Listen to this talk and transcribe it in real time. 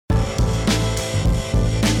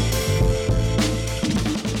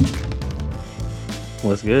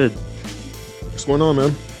What's good? What's going on,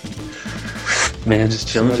 man? Man, just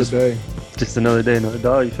chilling. Just Another day, another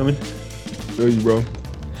dog. You feel me? feel you, bro.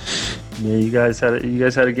 Yeah, you guys had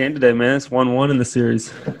a game today, man. It's 1-1 in the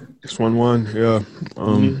series. It's 1-1.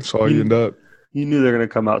 Yeah. Saw you end up. You knew they're gonna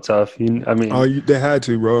come out tough. They had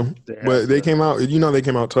to, bro. They came out. They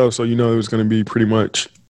came out tough, so it was going to be pretty much.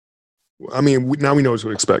 I mean, now we know what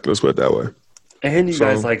to expect. Let's put it that way. And you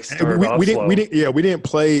guys started off slow. We didn't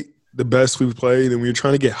play the best we've played, and we were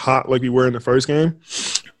trying to get hot like we were in the first game.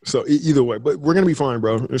 So either way, but we're gonna be fine,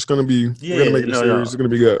 bro. It's gonna be. We're gonna make the series. It's gonna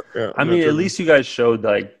be good. Yeah. I mean, at least you guys showed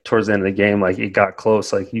towards the end of the game, it got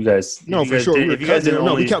close. You guys. No, for sure.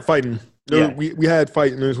 We kept fighting. We had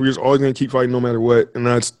fighting. We were just always gonna keep fighting no matter what, and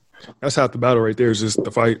that's half the battle right there. Is just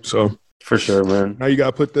the fight. So for sure, man. Now you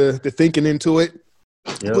gotta put the thinking into it.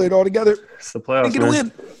 Yep. Play it all together. It's the playoffs, man.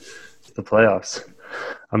 Win. It's the playoffs.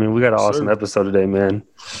 I mean, we got an awesome episode today, man.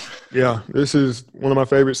 Yeah, this is one of my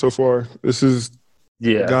favorites so far. This is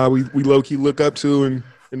the guy we low-key look up to and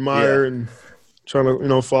admire and trying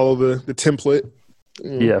to, follow the template.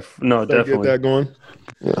 Definitely. Get that going.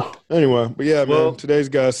 Yeah. Anyway, but man, today's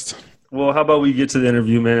guest. Well, how about we get to the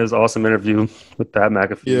interview, man? It was an awesome interview with Pat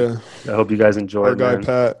McAfee. Yeah. I hope you guys enjoyed it, Our guy,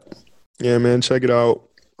 Pat. Yeah, man, check it out.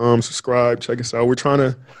 Subscribe, check us out. We're trying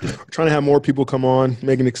to have more people come on,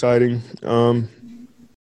 make it exciting.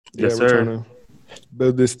 Yes, sir. We're trying to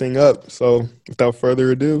build this thing up. So without further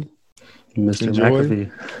ado, Mr. enjoy.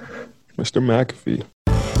 McAfee. Mr. McAfee.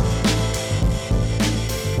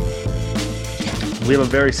 We have a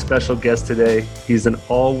very special guest today. He's an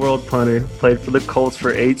all-world punter, played for the Colts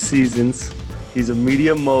for 8 seasons. He's a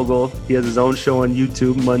media mogul. He has his own show on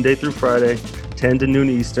YouTube Monday through Friday, 10 to noon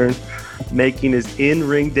Eastern, making his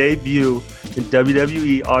in-ring debut in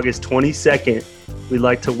WWE August 22nd. We'd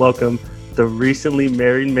like to welcome the recently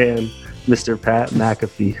married man, Mr. Pat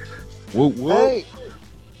McAfee. Whoa.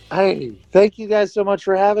 Hey, thank you guys so much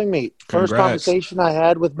for having me. First conversation I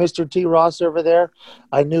had with Mr. T. Ross over there,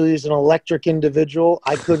 I knew he's an electric individual.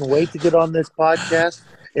 I couldn't wait to get on this podcast.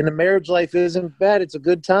 And the marriage life isn't bad. It's a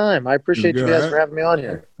good time. I appreciate you guys for having me on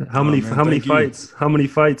here. How many fights? How many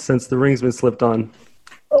fights since the ring's been slipped on?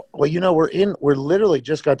 Well, we're literally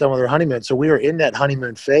just got done with our honeymoon, so we are in that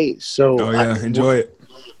honeymoon phase. So enjoy it.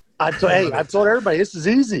 I've told everybody this is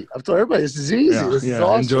easy. This is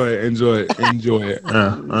awesome. Enjoy it.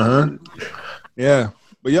 Yeah.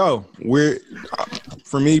 But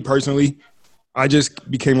for me personally, I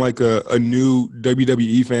just became like a new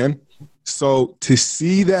WWE fan. So to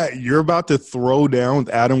see that you're about to throw down with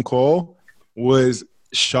Adam Cole was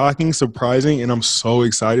shocking, surprising, and I'm so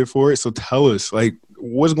excited for it. So tell us,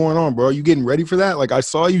 what's going on, bro? You getting ready for that? I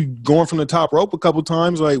saw you going from the top rope a couple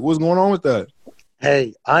times. What's going on with that?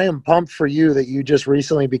 Hey, I am pumped for you that you just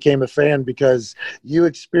recently became a fan, because you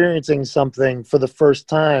experiencing something for the first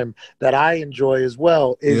time that I enjoy as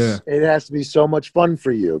well it has to be so much fun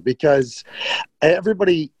for you, because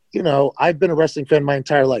everybody, I've been a wrestling fan my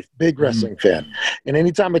entire life, big wrestling fan. And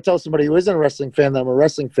anytime I tell somebody who isn't a wrestling fan that I'm a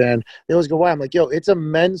wrestling fan, they always go, why? I'm like, it's a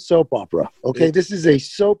men's soap opera. Okay. This is a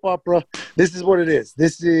soap opera. This is what it is.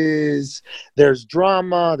 There's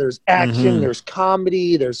drama, there's action, there's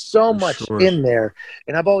comedy, there's so much in there.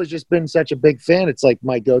 And I've always just been such a big fan. It's like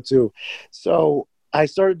my go-to. So I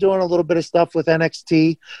started doing a little bit of stuff with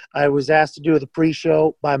NXT. I was asked to do the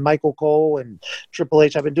pre-show by Michael Cole and Triple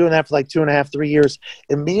H. I've been doing that for 2.5, 3 years.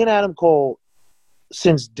 And me and Adam Cole,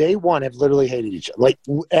 since day one, have literally hated each other.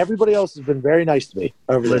 Everybody else has been very nice to me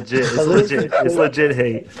over there. It's legit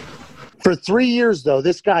hate. For 3 years, though,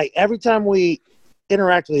 this guy, every time we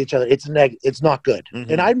interact with each other, it's not good.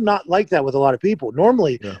 And I'm not like that with a lot of people.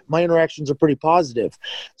 Normally, my interactions are pretty positive.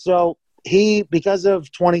 So because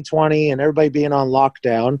of 2020 and everybody being on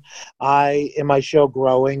lockdown, in my show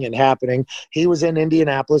growing and happening, he was in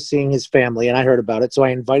Indianapolis seeing his family, and I heard about it. So I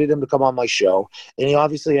invited him to come on my show, and he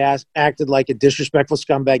obviously acted like a disrespectful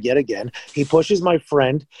scumbag yet again. He pushes my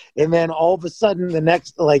friend, and then all of a sudden the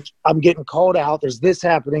next, I'm getting called out. There's this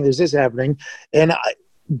happening. And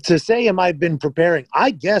to say, am I been preparing?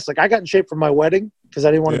 I guess, I got in shape for my wedding because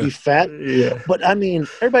I didn't want to be fat. Yeah. But, I mean,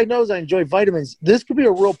 everybody knows I enjoy vitamins. This could be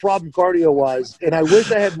a real problem cardio-wise, and I wish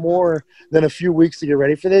I had more than a few weeks to get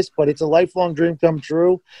ready for this, but it's a lifelong dream come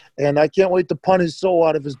true, and I can't wait to punt his soul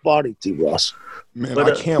out of his body, T. Ross. Man,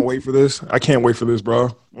 I can't wait for this. I can't wait for this,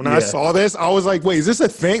 bro. When I saw this, I was like, wait, is this a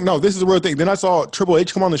thing? No, this is a real thing. Then I saw Triple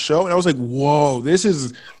H come on the show, and I was like, whoa, this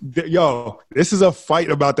is a fight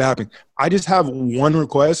about to happen. I just have one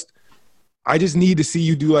request. I just need to see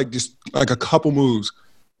you do just a couple moves.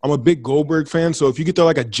 I'm a big Goldberg fan, so if you could throw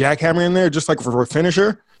a jackhammer in there, just for a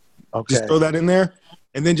finisher, just throw that in there.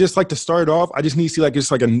 And then just to start it off, I just need to see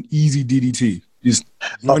just an easy DDT. Just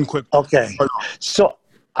one quick. Okay. So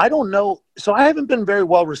I don't know. So I haven't been very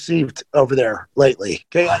well received over there lately.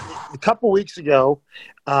 Okay. A couple weeks ago,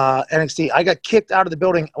 NXT, I got kicked out of the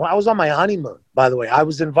building. I was on my honeymoon, by the way. I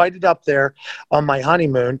was invited up there on my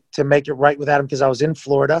honeymoon to make it right with Adam because I was in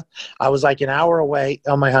Florida. I was like an hour away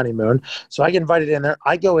on my honeymoon. So I get invited in there.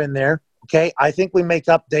 I go in there. Okay, I think we make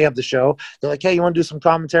up day of the show. They're like, hey, you want to do some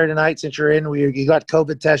commentary tonight since you're in? You got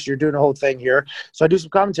COVID test. You're doing a whole thing here. So I do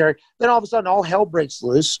some commentary. Then all of a sudden, all hell breaks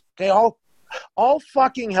loose. Okay, all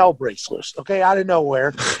fucking hell breaks loose, okay, out of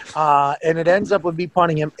nowhere. And it ends up with me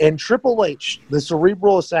punting him. And Triple H, the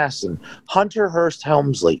cerebral assassin, Hunter Hearst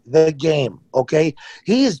Helmsley, the game, okay?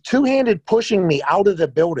 He is two-handed pushing me out of the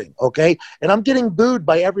building, okay? And I'm getting booed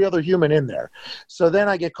by every other human in there. So then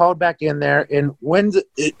I get called back in there. And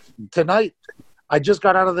tonight, I just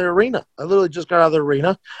got out of the arena. I literally just got out of the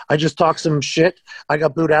arena. I just talked some shit. I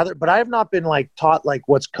got booed out of there. But I have not been, like, taught, like,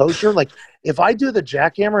 what's kosher. Like, if I do the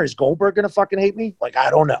jackhammer, is Goldberg going to fucking hate me? Like, I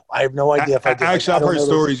don't know. I have no idea if I do. Actually, I've heard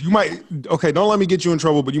stories. You might – okay, don't let me get you in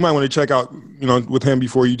trouble, but you might want to check out, with him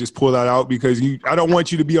before you just pull that out because I don't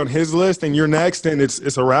want you to be on his list and you're next and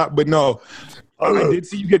it's a wrap. But, no, I did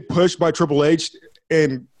see you get pushed by Triple H.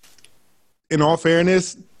 And in all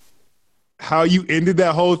fairness – how you ended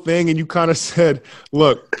that whole thing and you kind of said,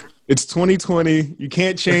 look, it's 2020. You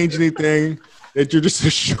can't change anything. That you're just a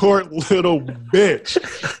short little bitch.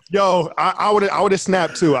 Yo, I would have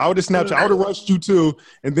snapped too. I would have rushed you too.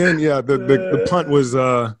 And then, the punt was,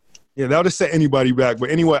 that would have set anybody back. But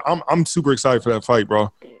anyway, I'm super excited for that fight,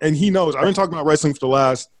 bro. And he knows. I've been talking about wrestling for the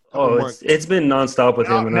last months. It's been nonstop with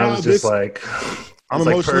him. And I was just like, I'm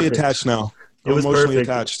emotionally attached now. It was emotionally perfect.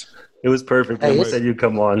 Attached. It was perfect. Hey, you said you'd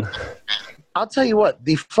come on. I'll tell you what,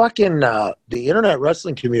 the fucking the internet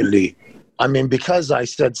wrestling community, I mean, because I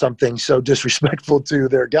said something so disrespectful to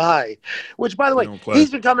their guy, which, by the way,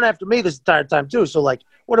 he's been coming after me this entire time too. So, like,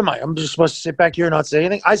 what am I? I'm just supposed to sit back here and not say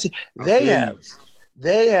anything? I say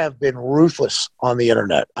they have been ruthless on the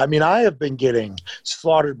internet. I mean, I have been getting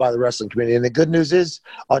slaughtered by the wrestling community. And the good news is,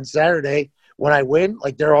 on Saturday, when I win,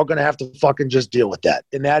 like, they're all going to have to fucking just deal with that.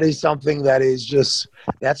 And that is something that is just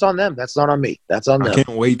 – that's on them. That's not on me. That's on them. I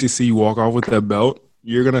can't wait to see you walk off with that belt.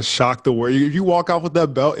 You're going to shock the world. If you walk off with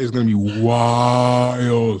that belt, it's going to be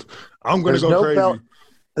wild. I'm going to go crazy. Belt.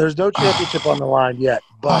 There's no championship on the line yet.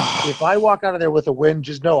 But if I walk out of there with a win,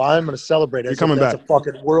 just know I'm going to celebrate. You're coming back. That's a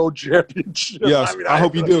fucking world championship. Yes, I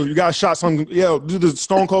hope you do. You got to shot some, do the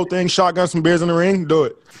Stone Cold thing, shotgun some beers in the ring. Do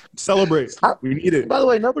it. Celebrate. We need it. By the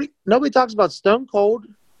way, nobody talks about Stone Cold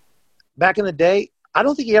back in the day. I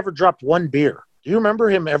don't think he ever dropped one beer. Do you remember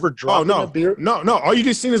him ever dropping a beer? No. All you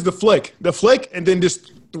just seen is the flick, and then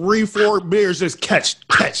just 3-4 beers just catch,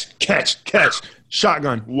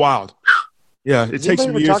 shotgun, wild. Yeah, it takes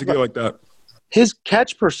some years to get like that. His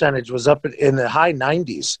catch percentage was up in the high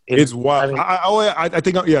 90s. It's wild. I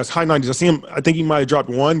think it's high 90s. I see him. I think he might have dropped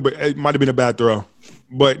one, but it might have been a bad throw.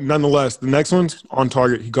 But nonetheless, the next one's on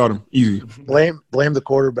target. He got him easy. Blame the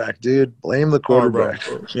quarterback, dude. Blame the quarterback.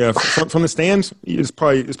 Yeah, from the stands, it's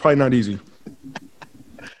probably not easy.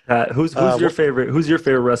 Who's your favorite? Who's your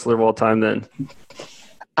favorite wrestler of all time? Then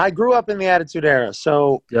I grew up in the Attitude Era,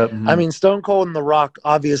 so I mean, Stone Cold and The Rock.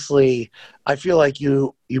 Obviously, I feel like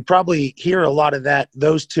you probably hear a lot of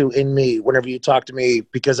those two in me whenever you talk to me,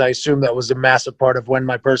 because I assume that was a massive part of when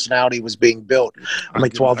my personality was being built. I'm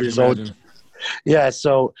like 12 years old. Yeah.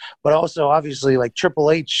 So, but also obviously like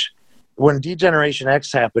Triple H. When Degeneration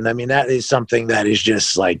X happened, I mean, that is something that is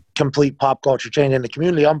just like complete pop culture change in the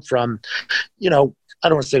community I'm from. I don't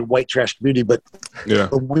want to say white trash community, but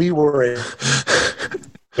we were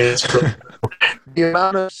the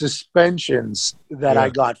amount of suspensions that I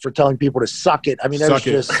got for telling people to suck it. I mean, that was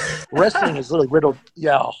just wrestling is literally riddled.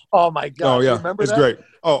 Yeah. Oh my God. Oh yeah. Remember it's that? Great.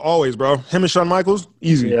 Oh, always, bro. Him and Shawn Michaels,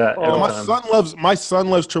 easy. Yeah. My son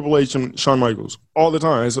loves Triple H and Shawn Michaels all the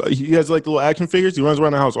time. He has like little action figures. He runs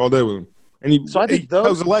around the house all day with them. And he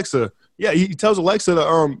tells Alexa. Yeah, he tells Alexa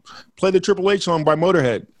to play the Triple H song by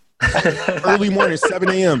Motorhead. Early morning, 7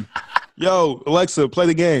 a.m. Yo, Alexa, play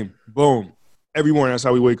the game. Boom. Every morning, that's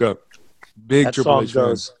how we wake up. Big Triple H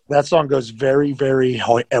fans. That song goes very, very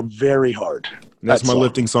hard. Very hard. That's my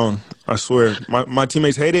lifting song. I swear. My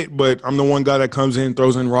teammates hate it, but I'm the one guy that comes in and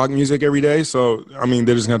throws in rock music every day. So, I mean,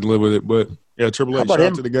 they just have to live with it. But, yeah, Triple H, shout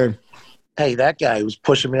out to the game. Hey, that guy was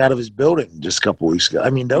pushing me out of his building just a couple weeks ago. I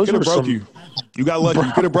mean, those were some... You got lucky.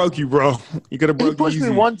 He could have broke you, bro. He could have broke you. He pushed me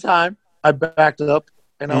one time. I backed up,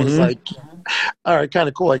 And I was like, all right, kind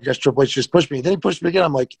of cool. I guess Triple H just pushed me. Then he pushed me again.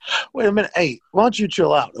 I'm like, wait a minute. Hey, why don't you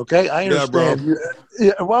chill out, okay? I understand.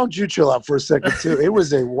 Yeah, why don't you chill out for a second, too? It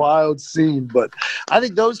was a wild scene. But I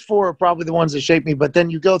think those four are probably the ones that shaped me. But then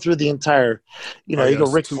you go through the entire, you go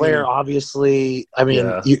Ric Flair, obviously. I mean,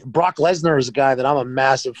 Brock Lesnar is a guy that I'm a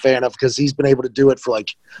massive fan of because he's been able to do it for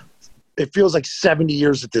it feels like 70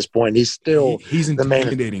 years at this point. He's still he's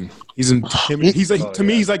intimidating. He's intimidating. He's like to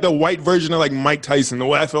me, he's like the white version of like Mike Tyson. The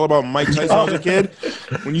way I feel about Mike Tyson when I was a kid.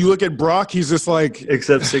 When you look at Brock, he's just like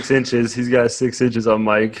except 6 inches. He's got 6 inches on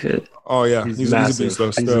Mike. Oh yeah, he's massive.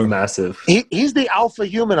 He's massive. He's the alpha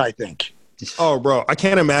human, I think. Oh bro, I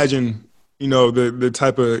can't imagine. The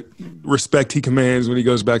type of respect he commands when he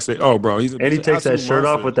goes backstage. Oh, bro, he takes that shirt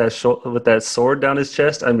off with that sword down his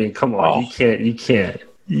chest. I mean, come on, you can't.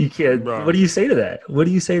 Bro. What do you say to that?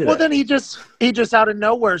 Well, then he just out of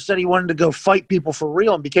nowhere said he wanted to go fight people for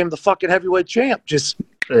real and became the fucking heavyweight champ. Just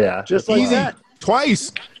like that.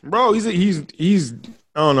 Twice, bro. He's I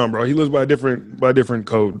don't know, bro. He lives by a different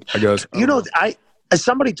code, I guess.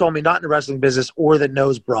 Somebody told me, not in the wrestling business or that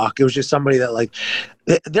knows Brock, it was just somebody that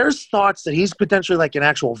there's thoughts that he's potentially like an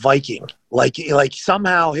actual Viking, like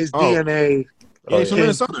somehow his DNA. Yeah, he's from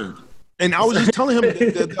Minnesota. And I was just telling him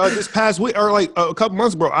that, this past week or like a couple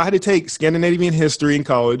months, bro, I had to take Scandinavian history in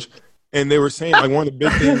college, and they were saying like one of the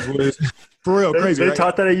big things was for real crazy. They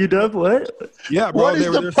taught that at UW. What? Yeah, bro. What is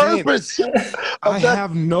the purpose? I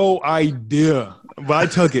have no idea. But I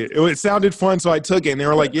took it. It sounded fun, so I took it. And they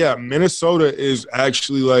were like, yeah, Minnesota is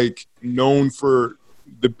actually, like, known for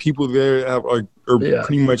the people there have, like,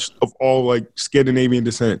 pretty much of all, like, Scandinavian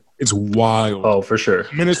descent. It's wild. Oh, for sure.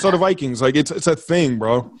 Minnesota Vikings. Like, it's a thing,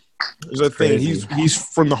 bro. It's a thing.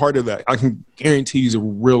 He's from the heart of that. I can guarantee he's a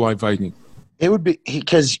real-life Viking. It would be –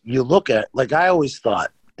 because you look at – like, I always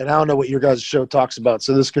thought, and I don't know what your guys' show talks about,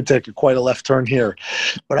 so this could take quite a left turn here.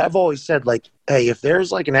 But I've always said, like, hey, if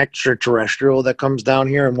there's, like, an extraterrestrial that comes down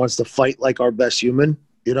here and wants to fight like our best human,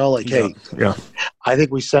 hey, I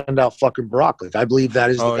think we send out fucking Brock. Like, I believe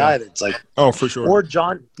that is the guy that's, like – oh, for sure. Or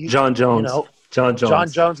John Jones. John Jones. John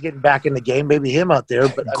Jones getting back in the game. Maybe him out there.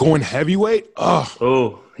 But going heavyweight?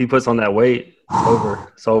 Oh, he puts on that weight.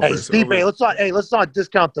 It's over. Hey, Steve, let's not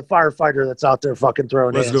discount the firefighter that's out there fucking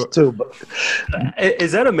throwing hands too. But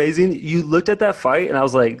is that amazing? You looked at that fight and I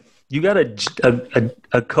was like, you got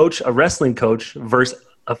a coach, a wrestling coach versus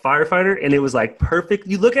a firefighter, and it was like perfect.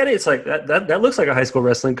 You look at it, it's like that looks like a high school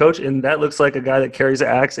wrestling coach, and that looks like a guy that carries an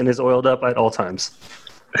axe and is oiled up at all times.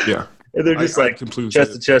 Yeah. And they're just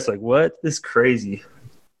chest to chest, like, what? This is crazy.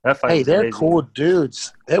 That fight. Hey, they're cool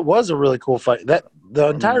dudes. It was a really cool fight. The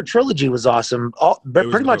entire trilogy was awesome.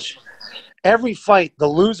 Pretty much every fight, the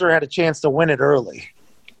loser had a chance to win it early.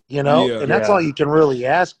 And that's all you can really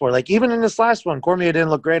ask for. Like, even in this last one, Cormier didn't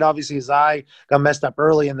look great. Obviously, his eye got messed up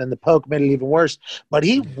early, and then the poke made it even worse. But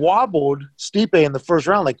he wobbled Stipe in the first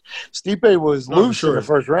round. Like, Stipe was loose in the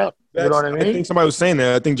first round. You know what I mean? I think somebody was saying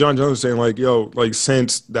that. I think John Jones was saying, like,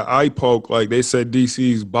 since the eye poke, like, they said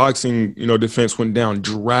DC's boxing, defense went down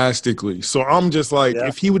drastically. So I'm just like,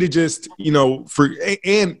 if he would have just,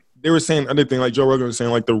 and they were saying other thing, like Joe Rogan was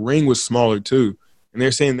saying, like, the ring was smaller, too. And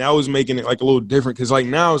they're saying that was making it, like, a little different because, like,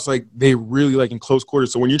 now it's, like, they really, like, in close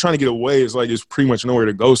quarters. So when you're trying to get away, it's, like, it's pretty much nowhere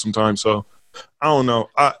to go sometimes. So, I don't know.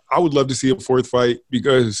 I would love to see a fourth fight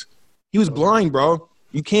because he was blind, bro.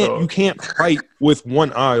 You can't fight with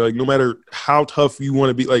one eye. Like, no matter how tough you want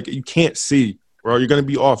to be, like, you can't see, bro. You're going to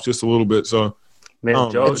be off just a little bit. So, man,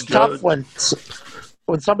 it's tough when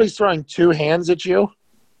somebody's throwing two hands at you.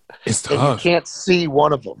 It's tough. And you can't see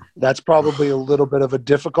one of them. That's probably a little bit of a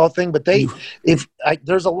difficult thing. But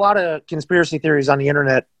there's a lot of conspiracy theories on the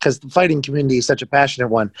internet because the fighting community is such a passionate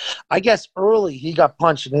one. I guess early he got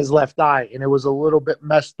punched in his left eye and it was a little bit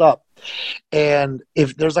messed up. And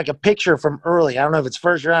if there's like a picture from early, I don't know if it's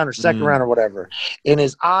first round or second round or whatever, and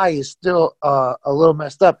his eye is still a little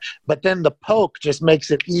messed up. But then the poke just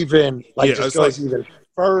makes it even, even further.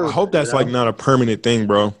 I hope that's like not a permanent thing,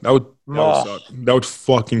 bro. That would suck. That would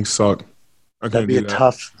fucking suck. That'd be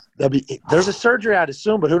tough. There's a surgery I'd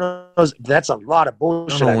assume, but who knows? That's a lot of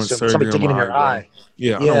bullshit. I assume. Somebody digging in your eye.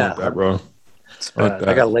 Yeah, I don't want that, bro.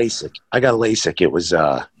 I got LASIK. It was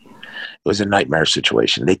a nightmare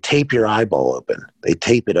situation. They tape your eyeball open. They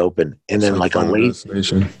tape it open, and then like a laser.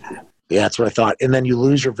 Yeah, that's what I thought. And then you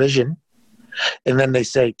lose your vision. And then they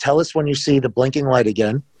say, tell us when you see the blinking light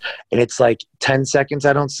again. And it's like 10 seconds,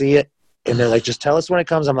 I don't see it. And they're like, just tell us when it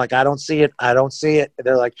comes. I'm like, I don't see it. I don't see it. And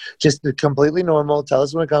they're like, just completely normal. Tell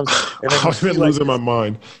us when it comes. And then I've been losing my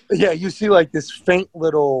mind. Yeah, you see like this faint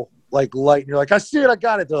little like light, and you're like, I see it, I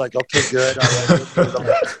got it. They're like, okay, good. All right. I'm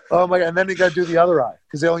like, oh my God. And then you got to do the other eye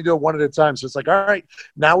because they only do it one at a time. So it's like, all right,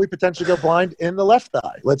 now we potentially go blind in the left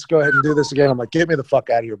eye. Let's go ahead and do this again. I'm like, get me the fuck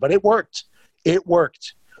out of here. But it worked. It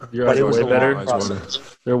worked. Your eyes are way better?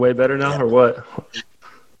 They're way better now, or what?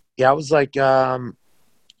 Yeah, I was like,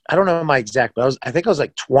 I don't know my exact, but I think I was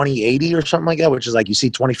like 20/80 or something like that, which is like you see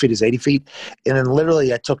 20 feet is 80 feet. And then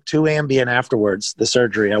literally I took 2 Ambien afterwards, the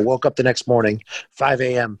surgery. I woke up the next morning, 5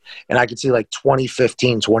 a.m., and I could see like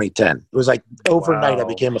 2015, 2010. It was like overnight I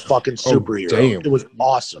became a fucking superhero. Damn. It was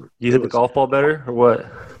awesome. You hit the golf ball better, or what?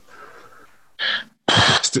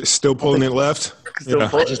 Still pulling it left?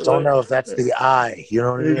 I just don't know if that's the eye. You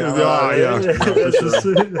know what I mean? Yeah.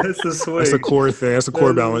 That's the swing. That's a core thing. That's a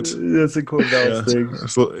core balance. That's a core balance thing.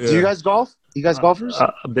 Do you guys golf? You guys golfers?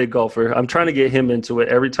 A big golfer. I'm trying to get him into it.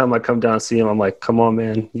 Every time I come down and see him, I'm like, come on,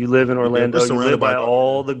 man. You live in Orlando. You live by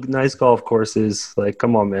all the nice golf courses. Like,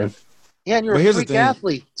 come on, man. Yeah, and you're a freak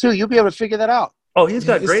athlete, too. You'll be able to figure that out. Oh, he's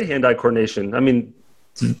got great hand-eye coordination. I mean,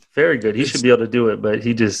 very good. He should be able to do it, but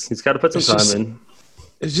he's got to put some time in.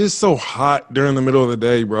 It's just so hot during the middle of the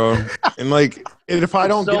day, bro. And if I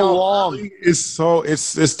don't get out, it's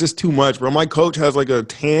just too much, bro. My coach has like a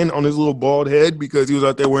tan on his little bald head because he was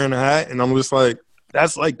out there wearing a hat, and I'm just like,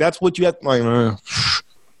 that's what you have.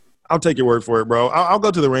 I'll take your word for it, bro. I'll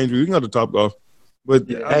go to the range. We can go to Topgolf. But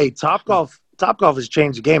hey, Topgolf has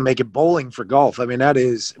changed the game. Make it bowling for golf. I mean, that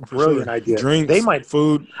is a brilliant idea. Drinks,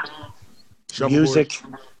 food, music,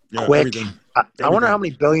 quick. Everything. I wonder how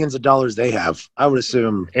many billions of dollars they have. I would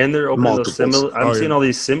assume. And they're opening those I'm seeing all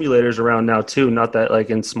these simulators around now too. Not that like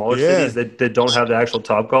in smaller cities that don't have the actual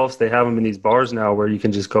Topgolfs. They have them in these bars now where you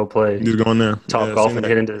can just go play. Just go in there. Topgolf and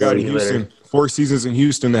hit into the simulator. Houston. 4 Seasons in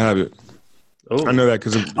Houston to have it. Oh. I know that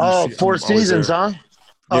because 4 Seasons, huh?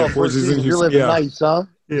 Yeah, 4 Seasons. You're living nice, huh?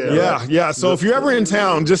 Yeah. So if you're ever in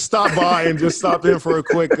town, just stop by and just stop in for a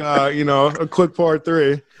quick, a quick part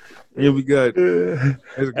 3. You'll be good.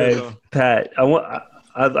 Hey, Pat,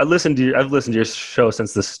 I've listened to your show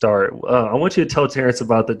since the start. I want you to tell Terrence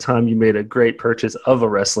about the time you made a great purchase of a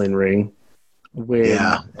wrestling ring.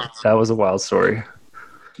 That was a wild story.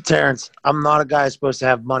 Terrence, I'm not a guy who's supposed to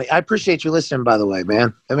have money. I appreciate you listening, by the way,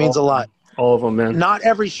 man. That means a lot. All of them, man. Not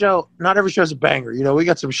every show is a banger. You know, we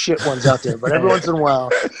got some shit ones out there, but every once in a while.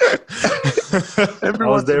 I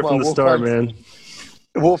was there from the start, man.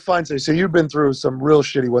 We'll find some. So you've been through some real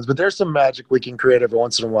shitty ones, but there's some magic we can create every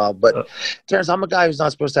once in a while. But Terrence, I'm a guy who's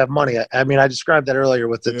not supposed to have money. I mean, I described that earlier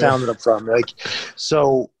with the town that I'm from.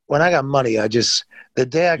 So when I got money, the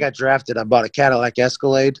day I got drafted, I bought a Cadillac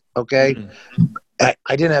Escalade. Okay. Mm-hmm.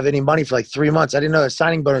 I didn't have any money for like 3 months. I didn't know the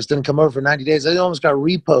signing bonus didn't come over for 90 days. I almost got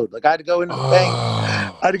repoed. Like I had to go into the bank.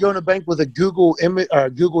 I had to go in the bank with a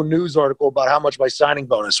Google News article about how much my signing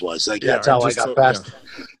bonus was. Like that's how I got past.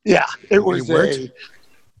 Yeah, it was.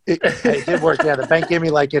 It did work. Yeah, the bank gave me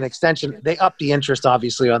like an extension. They upped the interest,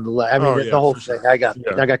 obviously, on the. The whole thing. I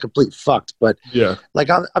got complete fucked. But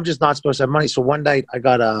I'm just not supposed to have money. So one night I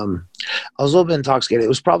got I was a little bit intoxicated. It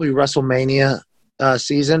was probably WrestleMania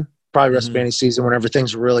season. Probably WrestleMania season when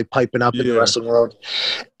everything's really piping up in the wrestling world.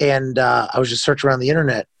 And I was just searching around the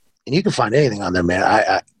internet, and you can find anything on there, man.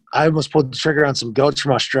 I almost pulled the trigger on some goats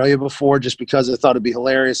from Australia before just because I thought it'd be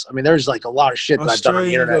hilarious. I mean, there's like a lot of shit that I've done on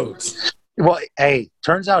the internet. Goats. Well, hey,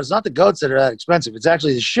 turns out it's not the goats that are that expensive. It's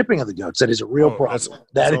actually the shipping of the goats that is a real problem.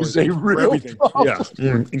 That is a real problem.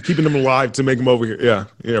 Yeah, and keeping them alive to make them over here.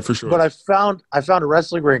 Yeah, for sure. But I found a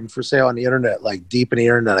wrestling ring for sale on the internet, like deep in the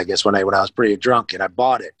internet, I guess, when I was pretty drunk, and I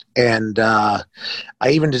bought it. And I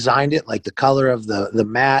even designed it, like the color of the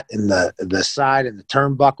mat and the side and the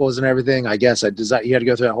turnbuckles and everything. I guess I designed. You had to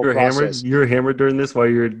go through that whole process. You were hammered during this while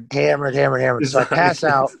you're hammered. So I pass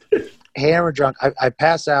out. Hammered drunk. I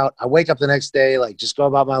pass out. I wake up the next day, like, just go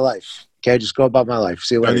about my life. Okay, just go about my life.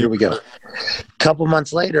 See you later. Here we go. Couple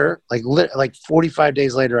months later, like 45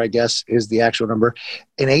 days later, I guess is the actual number.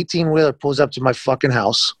 An 18-wheeler pulls up to my fucking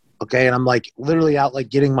house. Okay, and I'm like literally out, like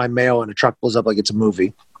getting my mail, and a truck pulls up like it's a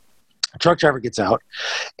movie. A truck driver gets out,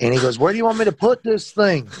 and he goes, "Where do you want me to put this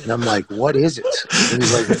thing?" And I'm like, "What is it?" And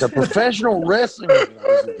he's like, "It's a professional wrestling ring." And I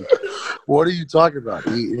was like, "What are you talking about?"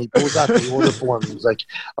 And he pulls out the order form. He was like,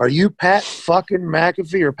 "Are you Pat fucking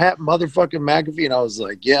McAfee or Pat motherfucking McAfee?" And I was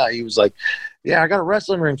like, "Yeah." He was like, "Yeah, I got a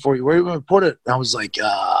wrestling ring for you. Where are you going to put it?" And I was like,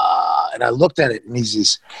 and I looked at it, and he's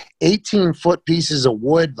these 18-foot pieces of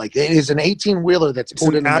wood. Like, it is an 18-wheeler that's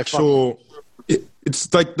pulled in actual.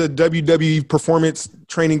 It's like the WWE Performance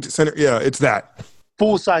Training Center. Yeah, it's that.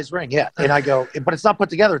 Full size ring, yeah. And I go, but it's not put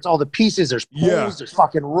together. It's all the pieces. There's poles, there's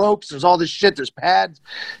fucking ropes, there's all this shit, there's pads.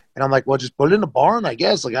 And I'm like, well, just put it in the barn, I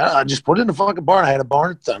guess. Like, I just put it in the fucking barn. I had a barn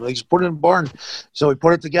at the time. Like, just put it in the barn. So we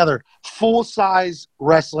put it together. Full size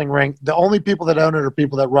wrestling ring. The only people that own it are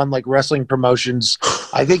people that run like wrestling promotions.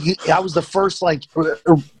 I think I was the first like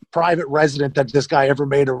private resident that this guy ever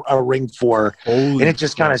made a ring for. And it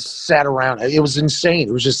just kind of sat around. It was insane.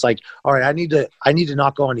 It was just like, all right, I need to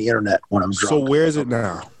not go on the internet when I'm drunk. So where is it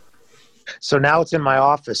now? So now it's in my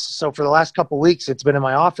office. So for the last couple of weeks, it's been in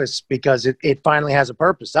my office because it finally has a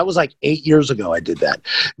purpose. That was like 8 years ago I did that.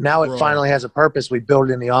 Now it finally has a purpose. We built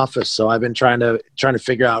it in the office. So I've been trying to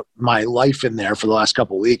figure out my life in there for the last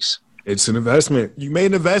couple of weeks. It's an investment. You made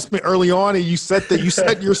an investment early on, and you set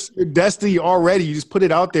your destiny already. You just put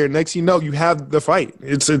it out there. Next, you know, you have the fight.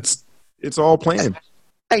 It's all planned.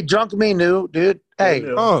 Hey, Drunk Me knew, dude. Hey,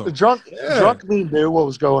 Drunk Me knew what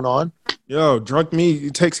was going on. Yo, Drunk Me,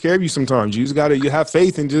 it takes care of you sometimes. You just you have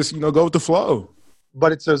faith and just, go with the flow.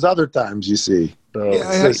 But it's those other times you see.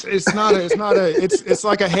 It's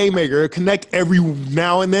like a haymaker. It connect every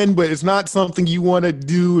now and then, but it's not something you want to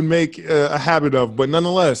do and make a habit of. But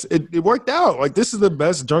nonetheless, it worked out. Like, this is the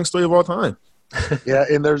best drunk story of all time. Yeah,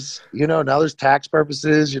 and there's, now there's tax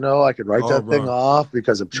purposes. I could write that thing off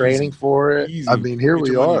because I'm training for it. Easy. I mean, here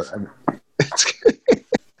we are.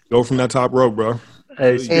 Go from that top rope, bro.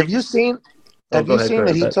 Hey, have you seen that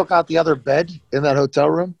he took out the other bed in that hotel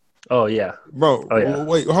room? Oh yeah, bro. Oh yeah.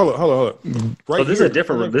 Wait, hold on. Right. This is a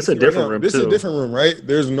different room. This is a different room. This is a different room, right?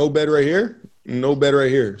 There's no bed right here. No bed right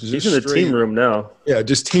here. He's in the team room now. Yeah,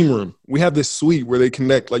 just team room. We have this suite where they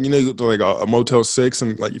connect, like, like a Motel 6,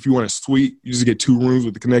 and like if you want a suite, you just get 2 rooms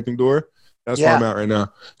with the connecting door. That's where I'm at right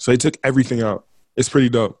now. So they took everything out. It's pretty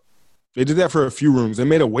dope. They did that for a few rooms. They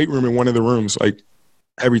made a weight room in one of the rooms, like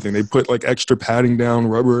everything. They put like extra padding down,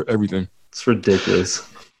 rubber, everything. It's ridiculous.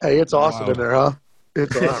 Hey, it's awesome in there, huh?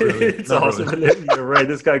 It's awesome. It's awesome. Really. You're right.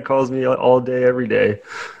 This guy calls me all day, every day.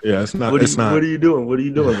 Yeah, it's not. What are you doing? What are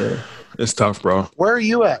you doing, man? It's tough, bro. Where are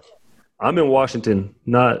you at? I'm in Washington,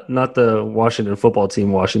 not the Washington football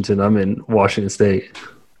team. Washington. I'm in Washington State.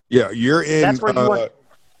 Yeah, you're in. That's where you went.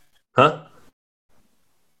 Huh?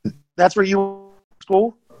 That's where you went to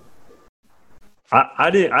school.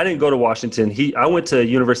 I didn't go to Washington. I went to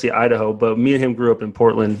University of Idaho, but me and him grew up in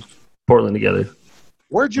Portland together.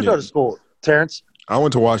 Where'd you go to school, Terrence? I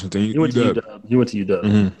went to Washington. You went to UW. You went to UW.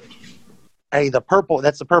 Mm-hmm. Hey,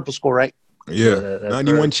 that's the purple school, right? Yeah,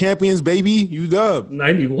 91 right. Champions, baby. UW.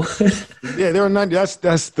 91. Yeah, they were 90.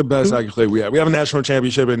 That's the best accolade we have. We have a national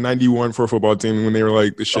championship in 91 for a football team when they were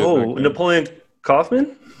like the shit. Oh, Napoleon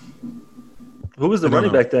Kaufman? Who was the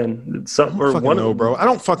running back then? I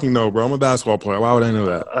don't fucking know, bro. I'm a basketball player. Why would I know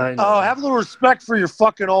that? Have a little respect for your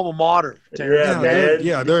fucking alma mater. Yeah, man.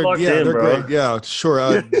 Yeah, they're great. Yeah,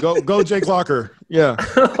 sure. Go Jake Locker. Yeah,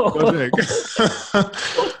 go Jake.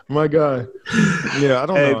 My guy. Yeah, I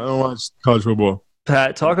don't know. I don't watch college football.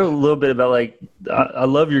 Pat, talk a little bit about, like, I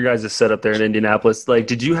love your guys' setup there in Indianapolis. Like,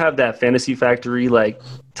 did you have that Fantasy Factory, like,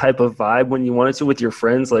 type of vibe when you wanted to with your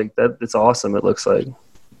friends? Like, that, it's awesome, it looks like.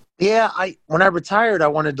 Yeah, when I retired, I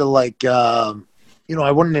wanted to, like, I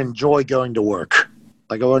wanted to enjoy going to work.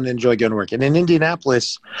 Like, I wanted to enjoy going to work. And in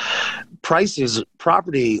Indianapolis,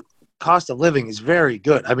 property cost of living is very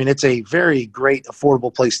good. I mean, it's a very great,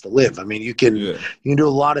 affordable place to live. I mean, you can do a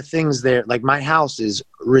lot of things there. Like, my house is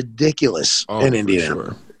ridiculous in Indiana.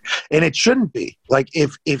 Sure. And it shouldn't be. Like,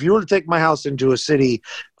 if you were to take my house into a city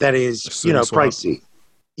that is, pricey.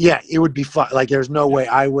 Yeah, it would be fun. Like, there's no way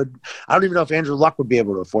I don't even know if Andrew Luck would be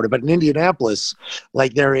able to afford it. But in Indianapolis,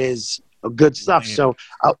 like, there is good stuff. So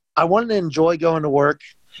I wanted to enjoy going to work.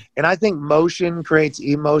 And I think motion creates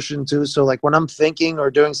emotion too. So, like, when I'm thinking or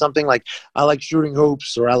doing something, like, I like shooting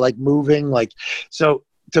hoops or I like moving, like, so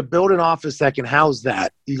to build an office that can house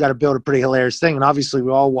that, you got to build a pretty hilarious thing. And obviously,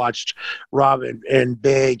 we all watched Rob and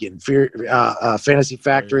Big and Fantasy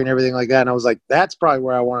Factory and everything like that. And I was like, that's probably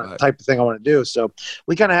where I want type of thing I want to do. So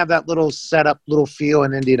we kind of have that little setup, little feel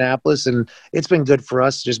in Indianapolis, and it's been good for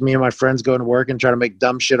us. Just me and my friends going to work and trying to make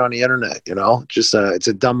dumb shit on the internet. Just it's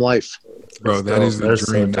a dumb life. Bro, that's the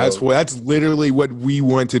dream. So that's literally what we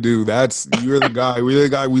want to do. You're the guy. We're the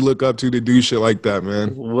guy we look up to do shit like that,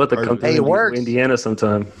 man. We'll have to come to Indiana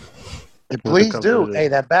sometime. Please do. Hey,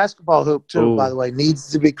 that basketball hoop too, by the way,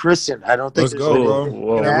 needs to be christened. I don't think. Let's go, bro.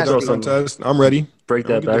 We'll throw some test. I'm ready. Break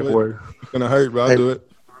that backboard. It's gonna hurt, but I'll do it.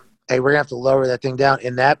 Hey, we're gonna have to lower that thing down.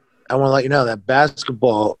 And that, I want to let you know, that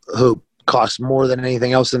basketball hoop costs more than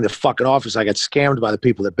anything else in the fucking office. I got scammed by the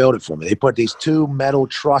people that built it for me. They put these 2 metal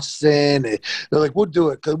trusses in. They're like, we'll do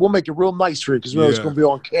it because we'll make it real nice for you because we know it's going to be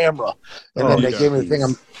on camera. And then they gave me the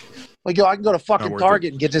thing. Like, yo, I can go to fucking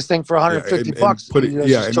Target and get this thing for $150. Put it, and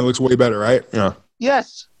it looks way better, right? Yeah.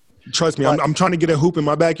 Yes. Trust me, I'm trying to get a hoop in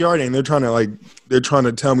my backyard, and they're trying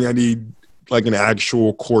to tell me I need like an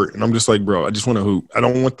actual court, and I'm just like, bro, I just want a hoop. I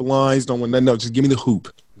don't want the lines, don't want nothing else. Just give me the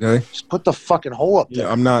hoop. Okay. Just put the fucking hole up there.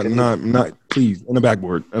 Yeah, I'm not. Please, on the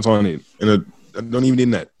backboard. That's all I need. And I don't even need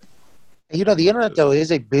net. You know, the internet though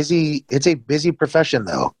is a busy profession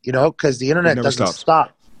though. You know, because the internet doesn't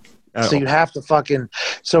stop. So you have to fucking.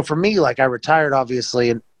 So for me, like I retired obviously,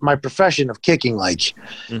 and my profession of kicking, like,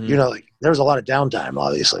 you know, like there was a lot of downtime.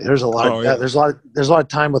 Obviously, there's a lot of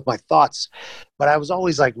time with my thoughts. But I was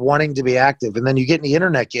always like wanting to be active. And then you get in the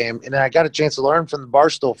internet game, and then I got a chance to learn from the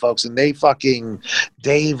Barstool folks, and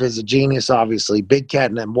Dave is a genius, obviously, Big Cat,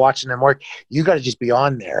 and I'm watching them work. You got to just be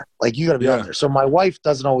on there. Like you got to be on there. So my wife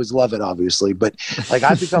doesn't always love it, obviously, but like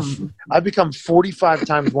I've become 45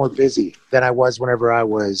 times more busy than I was whenever I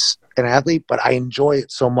was an athlete, but I enjoy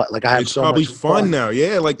it so much. Like I have so much fun. It's probably fun now.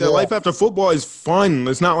 Yeah. Like the life after football is fun.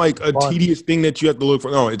 It's not like a tedious thing that you have to look for.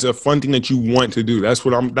 No, it's a fun thing that you want to do. That's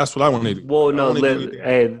what I want to do. Well, no,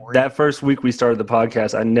 hey, that first week we started the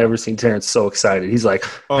podcast, I never seen Terrence so excited. He's like,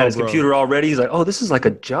 had his computer already. He's like, oh, this is like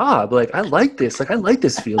a job. Like, I like this. Like, I like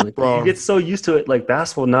this feeling. You get so used to it, like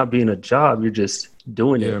basketball not being a job. You're just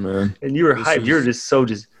doing it. Yeah, man. And you were hyped. You're just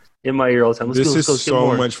in my ear all the time. This is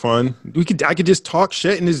so much fun. I could just talk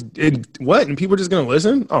shit and people are just gonna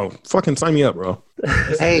listen. Oh, fucking sign me up, bro.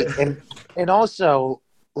 Hey, and also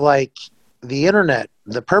like the internet.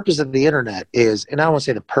 The purpose of the internet is, and I don't want to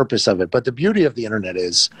say the purpose of it, but the beauty of the internet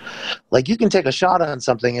is, like, you can take a shot on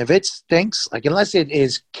something. If it stinks, like, unless it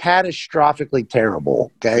is catastrophically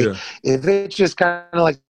terrible, okay? Yeah. If it's just kind of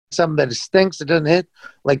like something that stinks, it doesn't hit,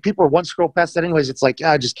 like, people are one scroll past that anyways. It's like,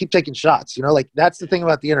 just keep taking shots, you know? Like, that's the thing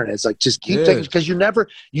about the internet. It's like, just keep taking, because you never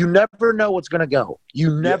know what's going to go.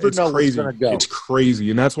 You never know what's going to go. It's crazy.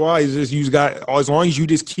 And that's why it's just, as long as you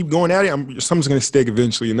just keep going at it, something's going to stick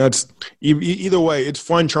eventually. And that's, either way, it's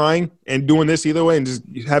fun trying and doing this either way and just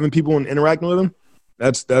having people and interacting with them.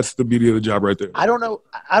 That's the beauty of the job right there. I don't know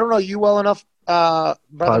you well enough, brother,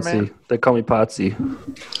 Potsy. Man. They call me Potsy.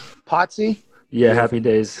 Potsy? Yeah, Happy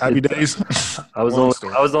Days. Happy Days. I was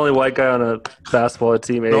the only white guy on a basketball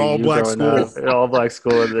team. All black school. All black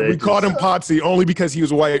school. We called him Potsy only because he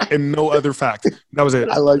was white and no other fact. That was it.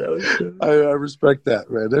 I respect that,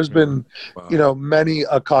 man. There's been, many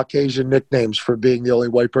Caucasian nicknames for being the only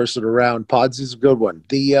white person around. Podsy's a good one.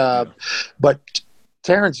 But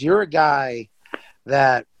Terrence, you're a guy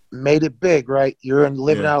that made it big, right? You're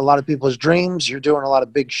living out a lot of people's dreams. You're doing a lot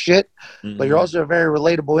of big shit, but you're also a very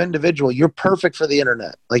relatable individual. You're perfect for the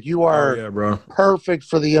internet. Like you are perfect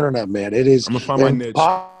for the internet, man. It is. I'm gonna find my niche.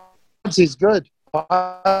 He's good.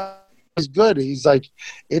 He's good. He's like,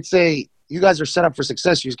 you guys are set up for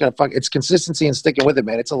success. You just gotta it's consistency and sticking with it,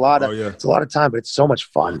 man. It's a lot of time, but it's so much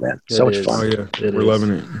fun, man. So much fun. Oh yeah, we're loving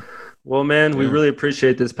it. Well, man, we really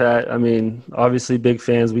appreciate this, Pat. I mean, obviously, big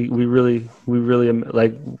fans. We really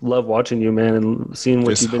like love watching you, man, and seeing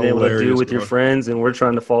what you've been able to do with your friends. And we're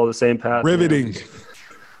trying to follow the same path. Riveting. Man.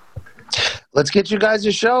 Let's get you guys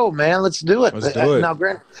a show, man. Let's do it. Now,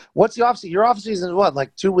 Grant, what's the off season? Your off season is what,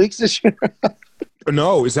 like 2 weeks this year?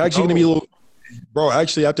 No, it's actually going to be a little. Bro,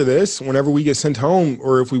 actually, after this, whenever we get sent home,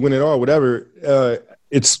 or if we win it all, whatever,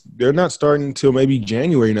 they're not starting until maybe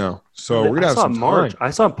January now. So we're gonna have some March. time. I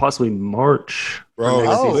saw possibly March.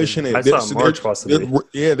 Bro, pushing it. I saw March possibly.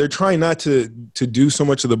 They're trying not to do so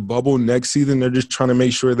much of the bubble next season. They're just trying to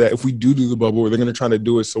make sure that if we do the bubble, they're gonna try to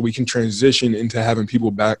do it so we can transition into having people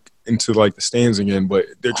back into like the stands again. But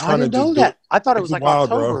they're trying to do that. I thought it was like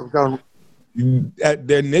October.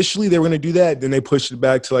 Initially, they were gonna do that. Then they pushed it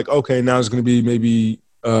back to like, okay, now it's gonna be maybe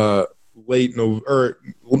late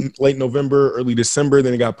November, early December.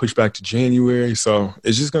 Then it got pushed back to January. So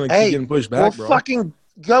it's just gonna keep getting pushed back, bro. Fucking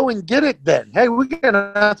go and get it then. Hey, we're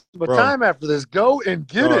gonna have some time after this. Go and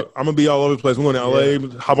get it. I'm gonna be all over the place. We're going to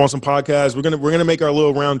LA, hop on some podcasts. We're gonna make our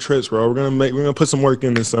little round trips, bro. We're gonna put some work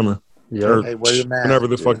in this summer. Yeah. Hey, wear your mask, whenever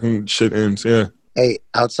the fucking shit ends. Yeah. Hey,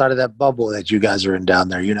 outside of that bubble that you guys are in down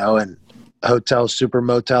there, and hotel, super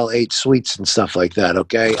motel, 8 suites and stuff like that.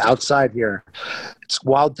 Okay, outside here, it's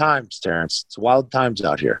wild times, Terrence. It's wild times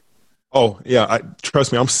out here. Oh yeah,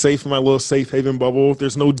 trust me, I'm safe in my little safe haven bubble.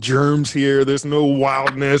 There's no germs here. There's no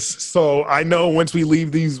wildness. So I know once we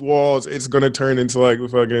leave these walls, it's gonna turn into like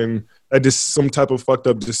fucking just some type of fucked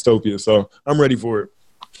up dystopia. So I'm ready for it.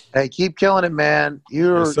 Hey, keep killing it, man.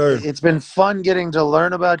 Yes, sir. It's been fun getting to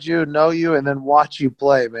learn about you, know you, and then watch you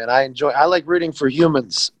play, man. I like rooting for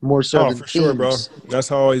humans more so than for teams. Sure, bro. That's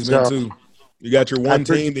how I've always been too. You got your one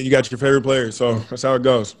team, then you got your favorite player. So that's how it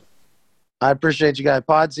goes. I appreciate you guys.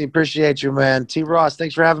 Podsy, appreciate you, man. T. Ross,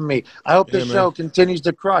 thanks for having me. I hope this show continues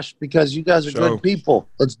to crush because you guys are good people.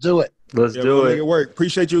 Let's do it. Let's do it. Make it work.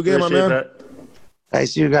 Appreciate you again, my man. That. Hey,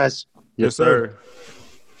 see you guys. Yes, sir.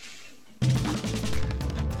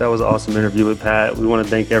 That was an awesome interview with Pat. We want to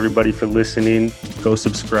thank everybody for listening. Go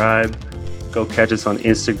subscribe. Go catch us on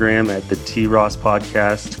Instagram at the T Ross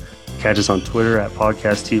Podcast. Catch us on Twitter at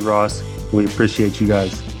Podcast T Ross. We appreciate you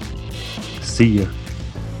guys. See ya.